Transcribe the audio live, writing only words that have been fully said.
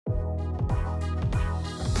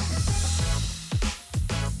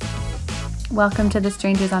Welcome to the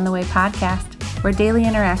Strangers on the Way podcast, where daily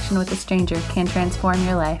interaction with a stranger can transform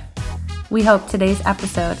your life. We hope today's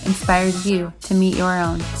episode inspires you to meet your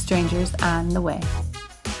own strangers on the way.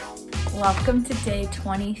 Welcome to day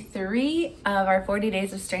 23 of our 40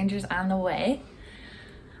 Days of Strangers on the Way.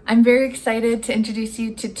 I'm very excited to introduce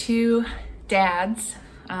you to two dads,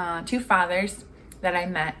 two fathers that I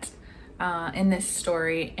met in this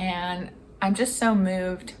story, and I'm just so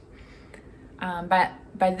moved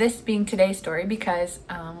by this being today's story because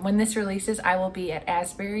when this releases, I will be at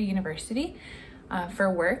Asbury University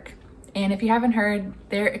for work. And if you haven't heard,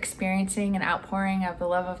 they're experiencing an outpouring of the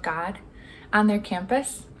love of God on their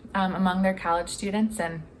campus among their college students.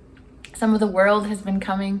 And some of the world has been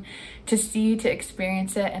coming to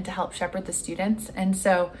experience it, and to help shepherd the students. And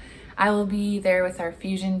so I will be there with our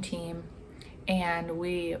fusion team, and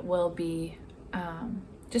we will be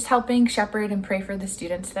just helping shepherd and pray for the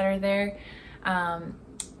students that are there,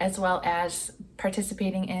 as well as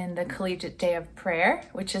participating in the Collegiate Day of Prayer,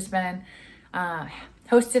 which has been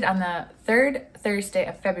hosted on the third Thursday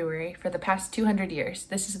of February for the past 200 years.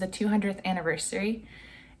 This is the 200th anniversary,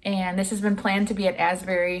 and this has been planned to be at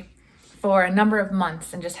Asbury for a number of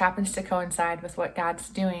months, and just happens to coincide with what God's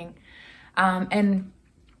doing. And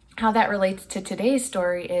how that relates to today's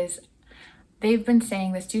story is the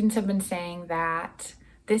students have been saying that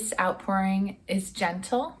this outpouring is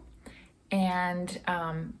gentle and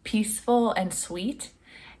peaceful and sweet.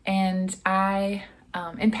 And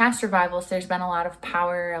in past revivals, there's been a lot of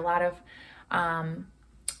power, a lot of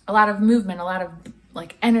movement, a lot of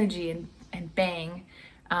like energy and bang.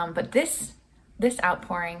 But this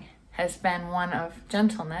outpouring has been one of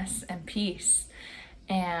gentleness and peace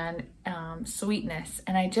and sweetness.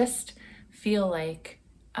 And I just feel like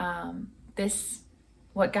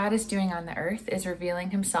what God is doing on the earth is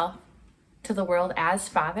revealing himself to the world as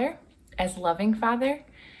Father, as loving Father.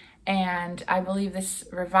 And I believe this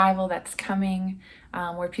revival that's coming,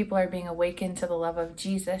 where people are being awakened to the love of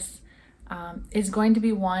Jesus, is going to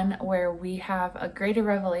be one where we have a greater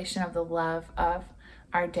revelation of the love of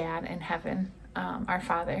our dad in heaven, our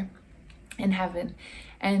Father in heaven.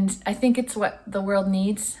 And I think it's what the world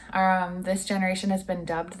needs. This generation has been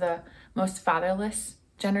dubbed the most fatherless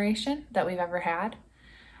generation that we've ever had.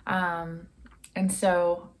 And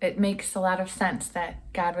so it makes a lot of sense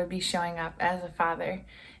that God would be showing up as a father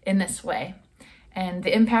in this way. And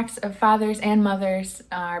the impacts of fathers and mothers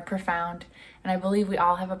are profound. And I believe we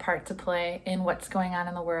all have a part to play in what's going on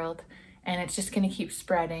in the world. And it's just going to keep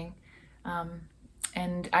spreading.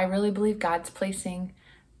 And I really believe God's placing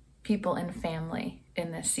people in family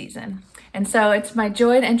in this season. And so it's my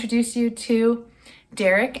joy to introduce you to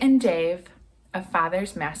Derrick and Dave, a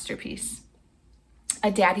father's masterpiece,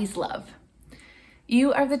 a daddy's love.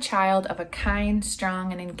 You are the child of a kind,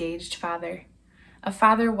 strong, and engaged father, a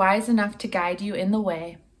father wise enough to guide you in the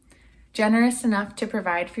way, generous enough to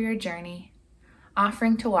provide for your journey,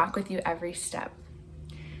 offering to walk with you every step.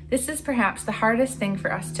 This is perhaps the hardest thing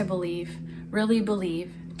for us to believe, really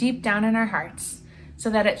believe, deep down in our hearts, so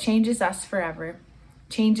that it changes us forever,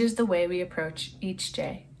 changes the way we approach each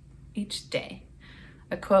day.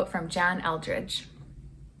 A quote from John Eldredge.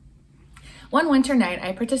 One winter night,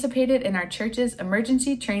 I participated in our church's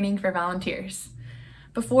emergency training for volunteers.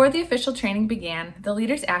 Before the official training began, the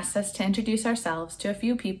leaders asked us to introduce ourselves to a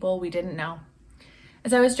few people we didn't know.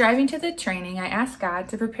 As I was driving to the training, I asked God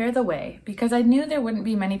to prepare the way because I knew there wouldn't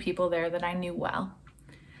be many people there that I knew well.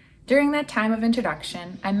 During that time of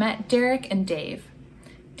introduction, I met Derrick and Dave.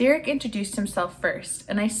 Derrick introduced himself first,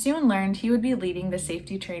 and I soon learned he would be leading the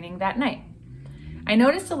safety training that night. I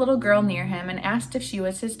noticed a little girl near him and asked if she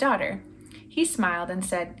was his daughter. He smiled and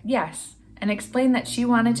said yes, and explained that she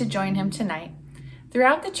wanted to join him tonight.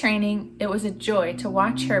 Throughout the training, it was a joy to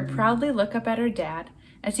watch her proudly look up at her dad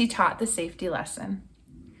as he taught the safety lesson.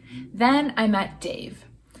 Then I met Dave.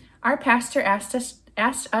 Our pastor asked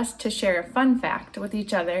us to share a fun fact with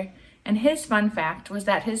each other, and his fun fact was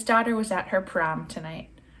that his daughter was at her prom tonight.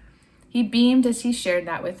 He beamed as he shared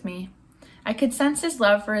that with me. I could sense his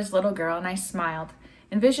love for his little girl, and I smiled,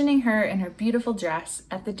 envisioning her in her beautiful dress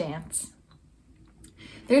at the dance.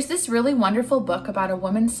 There's this really wonderful book about a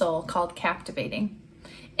woman's soul called Captivating.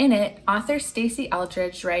 In it, author Stacey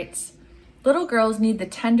Eldredge writes, "Little girls need the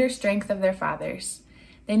tender strength of their fathers.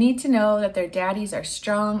 They need to know that their daddies are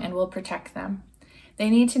strong and will protect them. They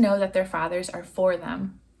need to know that their fathers are for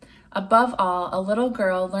them. Above all, a little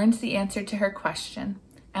girl learns the answer to her question,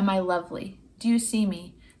 'Am I lovely? Do you see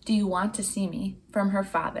me? Do you want to see me?' from her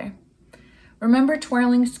father." Remember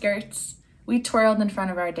twirling skirts? We twirled in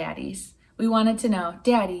front of our daddies. We wanted to know,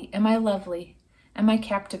 "Daddy, am I lovely? Am I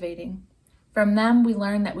captivating?" From them, we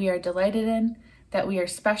learn that we are delighted in, that we are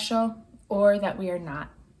special, or that we are not.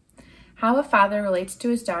 How a father relates to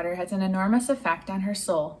his daughter has an enormous effect on her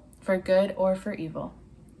soul, for good or for evil.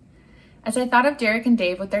 As I thought of Derrick and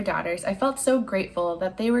Dave with their daughters, I felt so grateful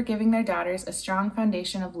that they were giving their daughters a strong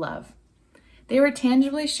foundation of love. They were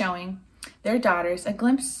tangibly showing their daughters a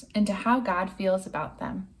glimpse into how God feels about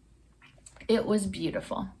them. It was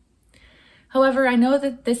beautiful. However, I know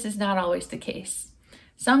that this is not always the case.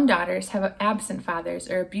 Some daughters have absent fathers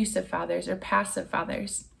or abusive fathers or passive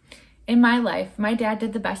fathers. In my life, my dad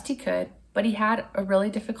did the best he could, but he had a really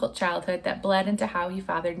difficult childhood that bled into how he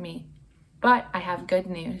fathered me. But I have good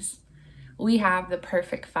news. We have the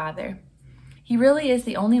perfect Father. He really is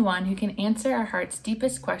the only one who can answer our heart's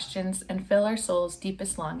deepest questions and fill our soul's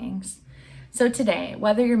deepest longings. So today,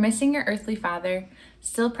 whether you're missing your earthly father,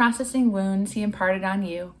 still processing wounds he imparted on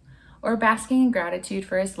you, or basking in gratitude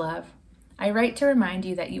for his love, I write to remind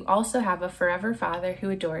you that you also have a forever Father who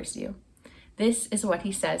adores you. This is what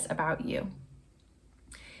he says about you.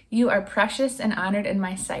 You are precious and honored in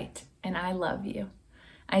my sight, and I love you.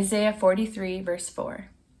 Isaiah 43, verse 4.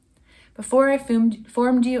 Before I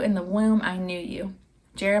formed you in the womb, I knew you.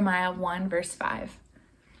 Jeremiah 1, verse 5.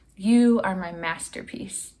 You are my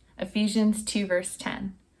masterpiece. Ephesians 2, verse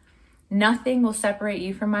 10. Nothing will separate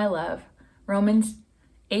you from my love. Romans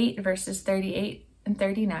 8, verses 38 and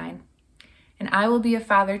 39. And I will be a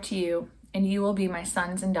father to you, and you will be my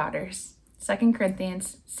sons and daughters. 2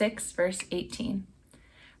 Corinthians 6, verse 18.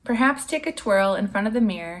 Perhaps take a twirl in front of the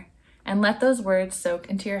mirror and let those words soak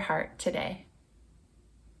into your heart today.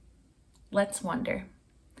 Let's wonder.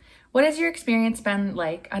 What has your experience been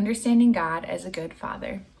like understanding God as a good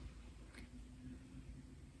father?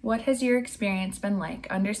 What has your experience been like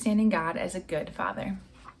understanding God as a good father?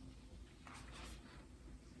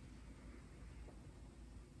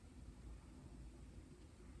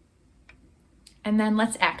 And then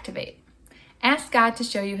let's activate. Ask God to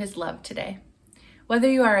show you his love today. Whether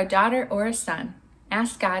you are a daughter or a son,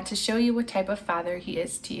 ask God to show you what type of father he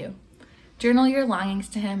is to you. Journal your longings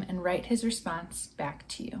to him and write his response back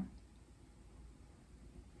to you.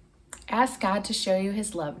 Ask God to show you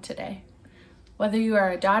his love today. Whether you are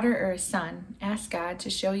a daughter or a son, ask God to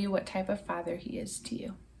show you what type of father he is to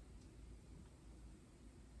you.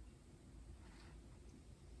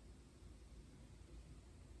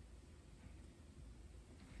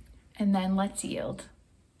 And then let's yield.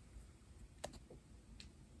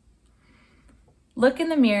 Look in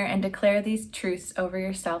the mirror and declare these truths over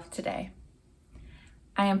yourself today.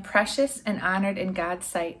 I am precious and honored in God's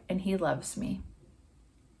sight, and he loves me.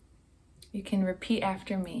 You can repeat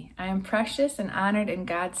after me. I am precious and honored in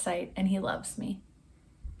God's sight, and he loves me.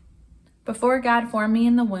 Before God formed me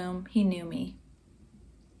in the womb, he knew me.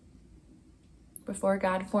 Before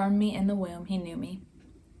God formed me in the womb, he knew me.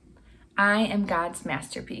 I am God's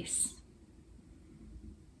masterpiece.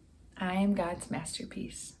 I am God's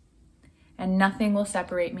masterpiece. And nothing will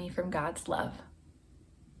separate me from God's love.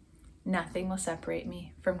 Nothing will separate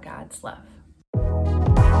me from God's love.